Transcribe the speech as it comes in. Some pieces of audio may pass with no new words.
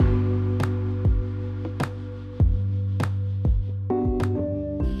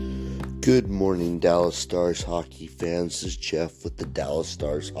Good morning, Dallas Stars hockey fans. This is Jeff with the Dallas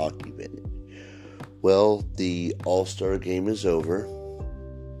Stars Hockey Minute. Well, the All-Star game is over.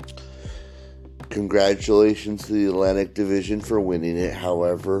 Congratulations to the Atlantic Division for winning it.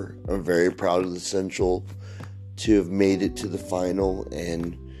 However, I'm very proud of the Central to have made it to the final,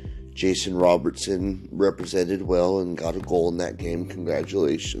 and Jason Robertson represented well and got a goal in that game.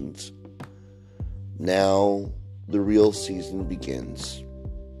 Congratulations. Now, the real season begins.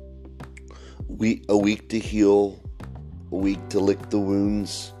 A week to heal, a week to lick the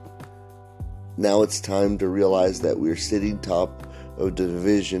wounds. Now it's time to realize that we're sitting top of the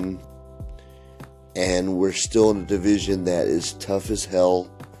division, and we're still in a division that is tough as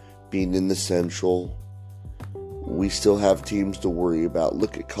hell, being in the Central. We still have teams to worry about.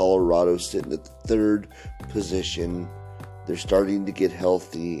 Look at Colorado sitting at the third position. They're starting to get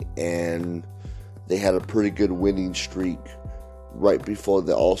healthy, and they had a pretty good winning streak right before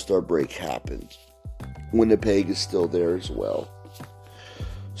the All-Star break happened. Winnipeg is still there as well.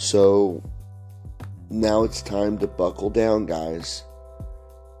 So now it's time to buckle down, guys.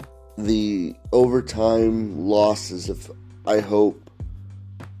 The overtime losses, I hope,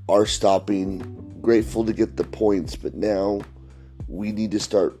 are stopping. Grateful to get the points, but now we need to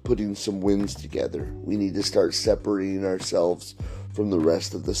start putting some wins together. We need to start separating ourselves from the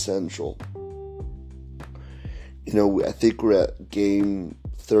rest of the Central. I think we're at game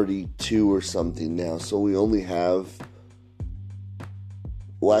 32 or something now, so we only have...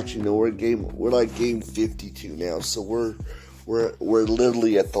 we're like game 52 now, so we're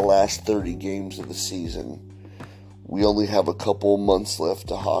literally at the last 30 games of the season. We only have a couple months left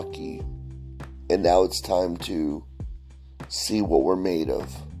to hockey, and now it's time to see what we're made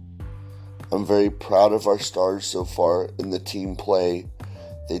of. I'm very proud of our Stars so far in the team play.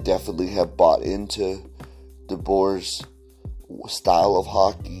 They definitely have bought into DeBoer's style of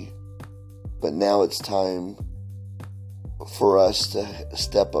hockey, but now it's time for us to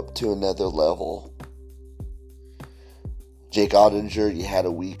step up to another level. Jake Ottinger, you had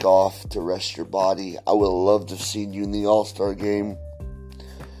a week off to rest your body. I would have loved to have seen you in the All-Star game,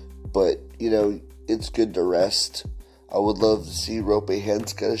 but it's good to rest. I would love to see Rope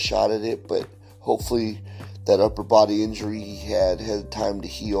Hens get a shot at it, but hopefully that upper body injury he had time to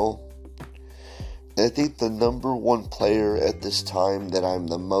heal. And I think the number one player at this time that I'm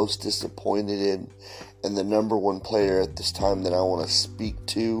the most disappointed in, and the number one player at this time that I want to speak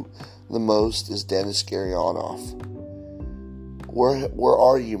to the most, is Denis Gurianov. Where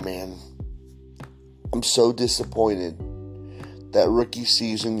are you, man? I'm so disappointed. That rookie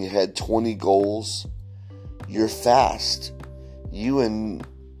season, you had 20 goals. You're fast. You and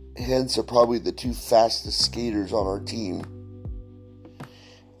Hens are probably the two fastest skaters on our team.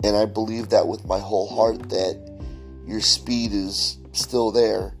 And I believe that with my whole heart, that your speed is still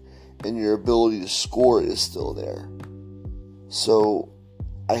there and your ability to score is still there. So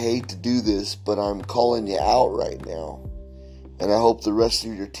I hate to do this, but I'm calling you out right now. And I hope the rest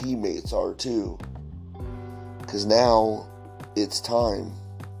of your teammates are too. Because now it's time.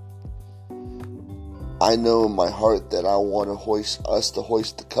 I know in my heart that I want us to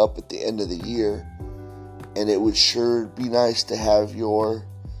hoist the cup at the end of the year. And it would sure be nice to have your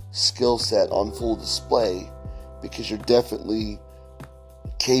skill set on full display, because you're definitely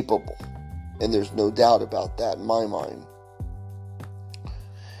capable, and there's no doubt about that in my mind.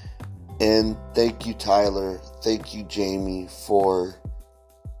 And thank you, Tyler, thank you, Jamie, for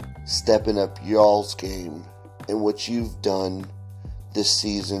stepping up y'all's game. And what you've done this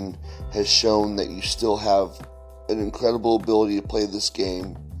season has shown that you still have an incredible ability to play this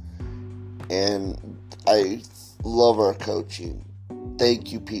game, and I love our coaching.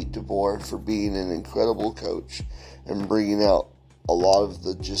 Thank you, Pete DeBoer, for being an incredible coach and bringing out a lot of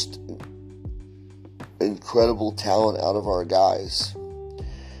the just incredible talent out of our guys.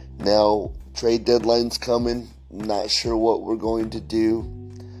 Now, trade deadline's coming. Not sure what we're going to do.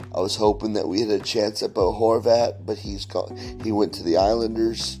 I was hoping that we had a chance at Bo Horvat, but he's gone. He went to the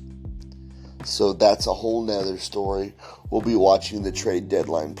Islanders. So that's a whole nother story. We'll be watching the trade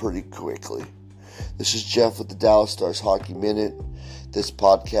deadline pretty quickly. This is Jeff with the Dallas Stars Hockey Minute. This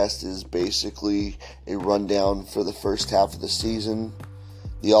podcast is basically a rundown for the first half of the season.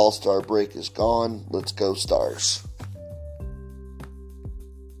 The All-Star break is gone. Let's go, Stars.